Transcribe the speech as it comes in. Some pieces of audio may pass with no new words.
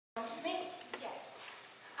To me? Yes.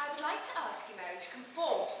 I would like to ask you, Mary, to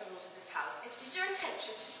conform to the rules of this house if it is your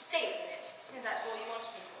intention to stay in it. Is that all you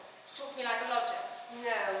wanted me for? To talk to me like a lodger?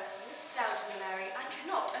 No, you astound me, Mary. I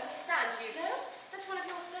cannot understand you. No? That one of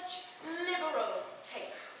your such liberal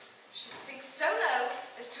tastes should sink so low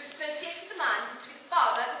as to associate with the man who is to be the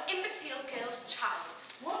father of an imbecile girl's child.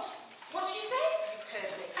 What? What did you say? You've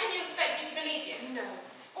heard me. And you expect me to believe you? No.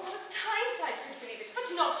 All of Tyneside could believe it, but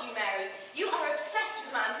not you, Mary. You are obsessed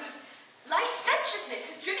with a man whose licentiousness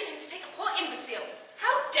has driven him to take a poor imbecile.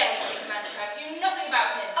 How dare you take a man's character? You know nothing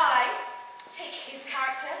about him. I take his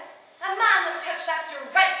character? A man that would touch that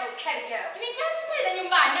dreadful Kelly girl. You mean that's me? Then you're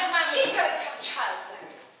mad. No man. She's going to have a child,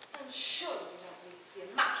 Mary. And surely you don't believe it's the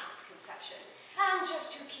Immaculate Conception. And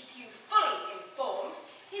just to keep you fully informed,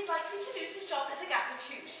 he's likely to lose his job as a gaffer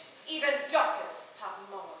too. Even dockers have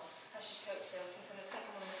morals. I should hope so, since I'm the second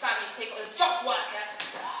one in the family to take on a dock worker.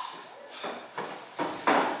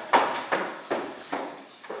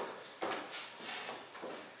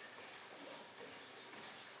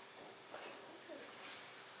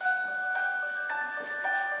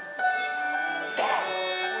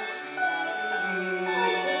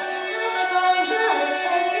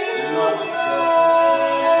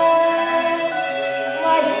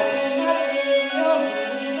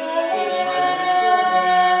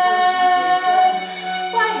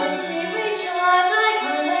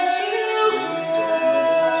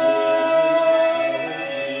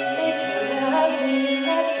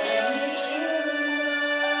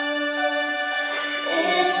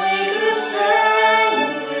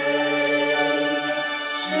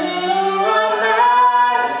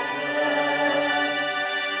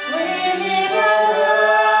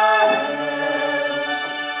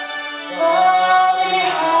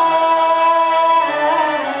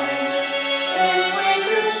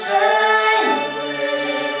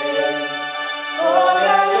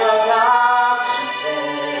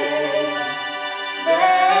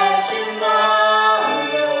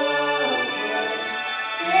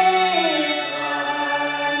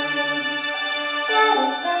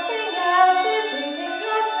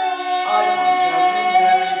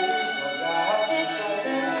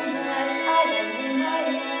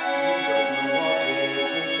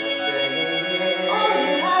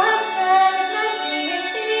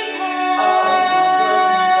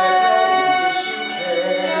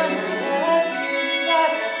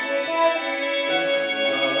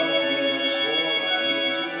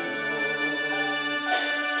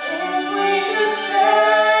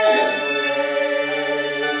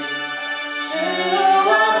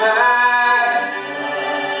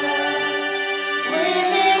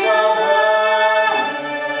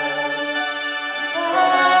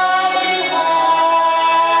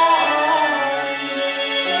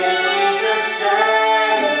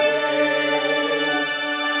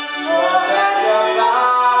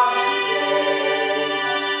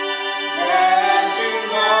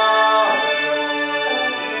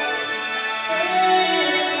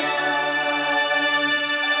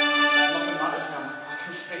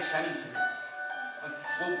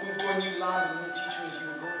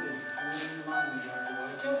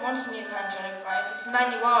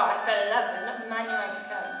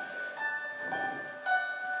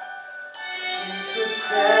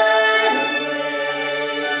 Say